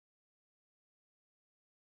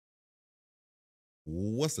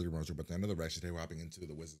What's the difference? But another reaction today, we're hopping into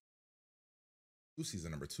the Wizards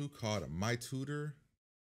season number 2 called My Tutor.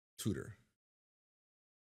 I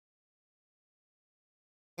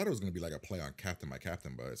thought it was gonna be like a play on Captain My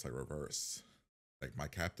Captain, but it's like reverse. Like My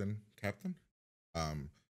Captain.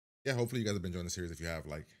 Yeah, hopefully you guys have been enjoying the series. If you have,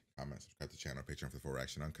 like, comment, subscribe to the channel, Patreon for the full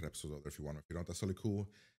reaction, uncut episodes out there if you want. If you don't, that's totally cool.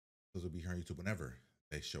 Those will be here on YouTube whenever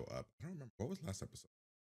they show up. I don't remember what was last episode.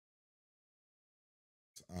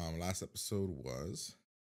 Last episode was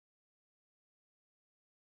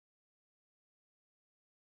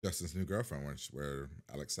Justin's new girlfriend, where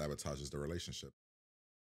Alex sabotages the relationship.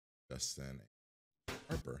 Justin and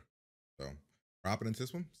Harper. So we're hopping into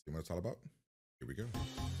this one, see what it's all about. Here we go.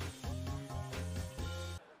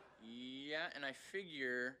 Yeah, and I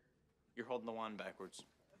figure you're holding the wand backwards.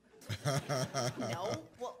 No?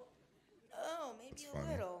 Well, oh, maybe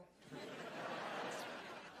a little.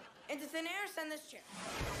 Into thin air, send this chair.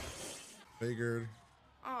 Figured.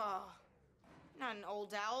 Oh, not an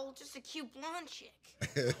old owl, just a cute blonde chick.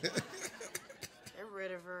 Get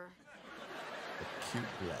rid of her. A cute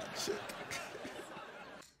blonde chick.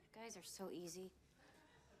 Guys are so easy.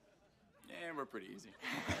 Yeah, we're pretty easy.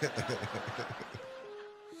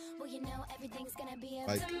 Well, you know everything's gonna be a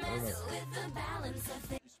Like, I don't know. with the balance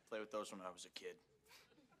of it. I used to play with those when I was a kid.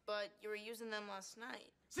 But you were using them last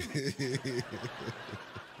night.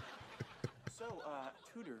 So,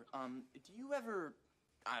 Tutor, do you ever,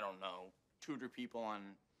 I don't know, tutor people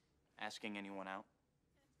on asking anyone out?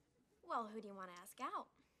 Well, who do you want to ask out?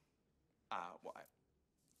 Why?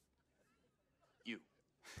 You.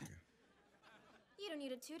 You don't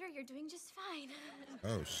need a tutor. You're doing just fine.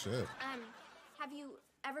 Oh shit. Have you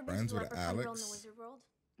ever been Friends to the with Leprechaun Girl in the Alex? Wizard World?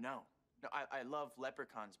 No, I love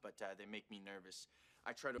leprechauns, but they make me nervous.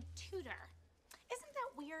 I try to... Tutor. Isn't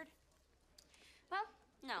that weird? Well,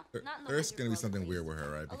 no, not in the There's Wizard gonna be World, something at weird least. with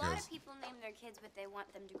her, right? A lot Because of people name their kids what they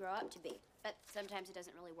want them to grow up to be, but sometimes it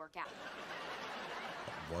doesn't really work out.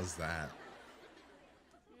 what was that?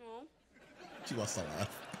 No. She wants to laugh.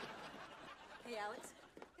 Hey, Alex.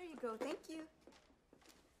 There you go. Thank you.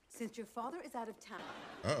 Since your father is out of town.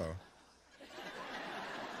 Uh-oh.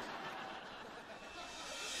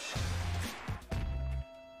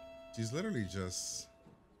 She's literally just...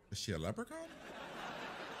 Is she a leprechaun?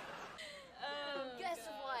 Guess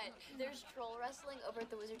what? There's troll wrestling over at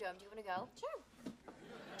the Wizard Dome. Do you want to go? Sure.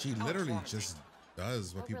 She literally just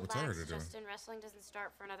does what people tell her to do. Justin, wrestling doesn't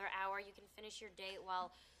start for another hour. You can finish your date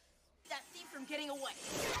while... That thief from getting away.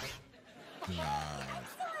 Nah.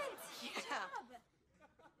 Excellent! Yeah.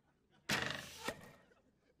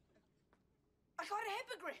 I caught a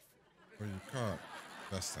hippogriff. What you caught,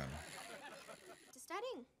 Justin? To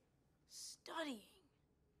studying. Studying.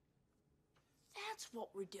 That's what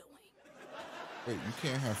we're doing. Wait, you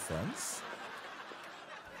can't have friends?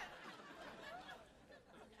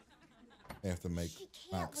 They have to make She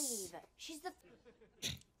can't Max. leave. She's the...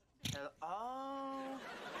 oh...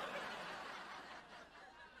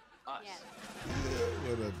 Us. Yeah.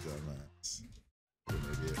 What a dumbass. What an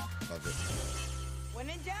idiot. Love it. When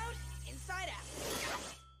in doubt, inside out.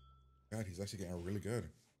 God, he's actually getting really good.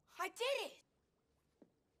 I did it.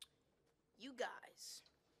 You guys.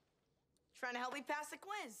 Trying to help me pass the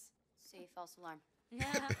quiz. See, false alarm.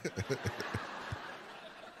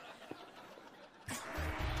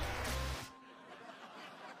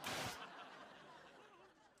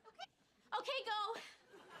 Okay, go.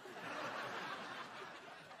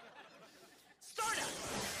 Start up.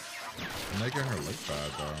 You're making her look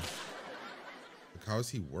bad, though. Like, how is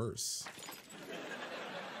he worse?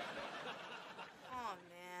 Oh,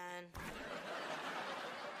 man.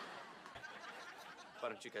 Why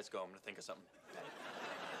don't you guys go? I'm gonna think of something.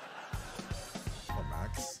 Oh,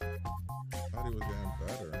 Max? Thought he was getting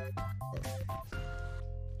better.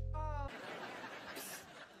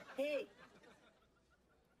 Hey.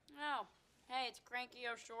 Oh, hey, it's Cranky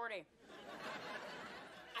O'Shorty.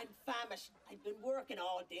 I'm famished. I've been working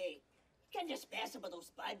all day. You can't just pass some of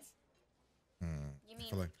those buds. You I mean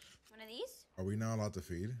feel like, one of these? are we not allowed to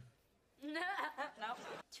feed? No.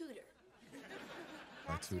 Tutor.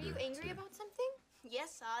 Max, are you tutor, angry tutor. about something?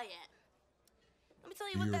 Yes, I am. Let me tell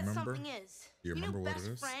you Do what you that remember? something is. Do you know, remember what it best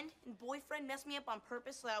is? friend and boyfriend messed me up on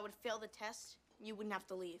purpose so that I would fail the test. You wouldn't have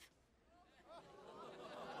to leave.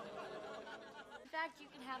 In fact, you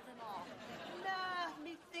can have them all. Nah,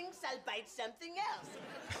 methinks I'll bite something else.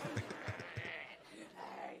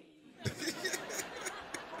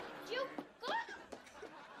 You go.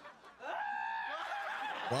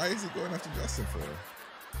 Why is he going after Justin for?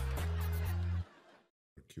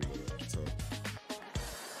 Cute little so.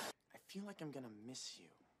 I feel like I'm gonna miss you.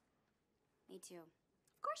 Me too.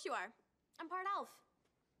 Of course you are. I'm part elf.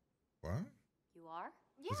 What? You are?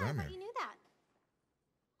 Yeah, does I that thought mean? you knew that.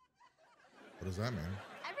 What does that mean?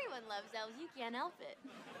 Everyone loves elves. You can't help it.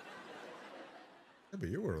 Yeah, but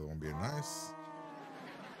you were the one being nice.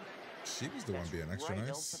 She was the one being extra right.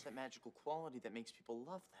 Elves nice. have that magical quality that makes people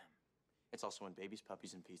love them. It's also in babies,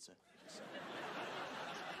 puppies, and pizza.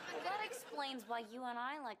 That explains why you and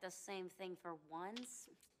I like the same thing for once.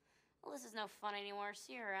 Well, this is no fun anymore.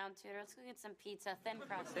 See you around, Tutor. Let's go get some pizza. Thin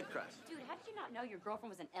crust. Thick crust. Dude, how did you not know your girlfriend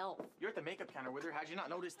was an elf? You're at the makeup counter with her. How'd you not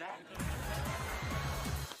notice that?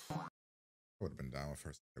 I would have been down with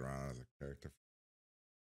her sticking around as a character.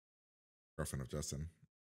 Girlfriend of Justin.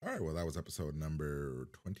 All right, well, that was episode number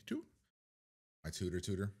 22. My tutor.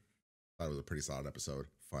 Thought it was a pretty solid episode.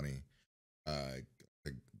 Funny. I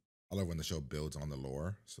love when the show builds on the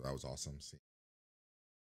lore, so that was awesome. Seeing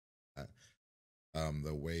that.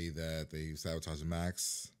 The way that they sabotaged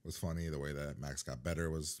Max was funny. The way that Max got better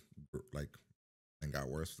was like, and got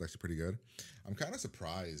worse was actually pretty good. I'm kind of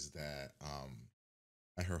surprised that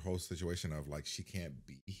at her whole situation of like she can't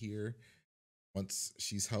be here once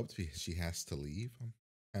she's helped, she has to leave.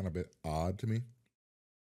 Kind of a bit odd to me,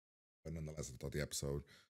 but nonetheless, I thought the episode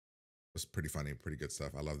was pretty funny, pretty good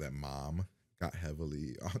stuff. I love that mom got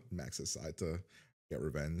heavily on Max's side to get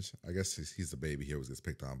revenge. I guess he's the baby. He always gets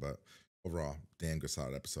picked on, but overall, damn good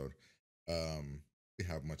solid episode. We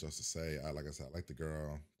have much else to say. Like I said, I like the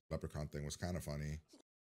girl leprechaun thing was kind of funny.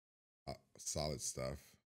 Solid stuff.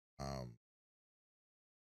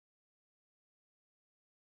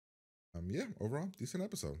 Yeah, overall, decent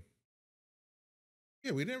episode.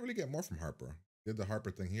 Yeah, we didn't really get more from Harper. Did the Harper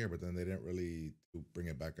thing here, but then they didn't really bring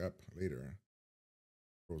it back up later.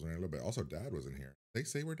 It was only a little bit. Also, Dad wasn't here. They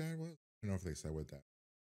say where Dad was? I don't know if they said where Dad.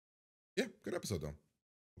 Yeah, good episode though.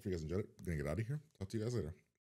 Hope you guys enjoyed it. I'm gonna get out of here. Talk to you guys later.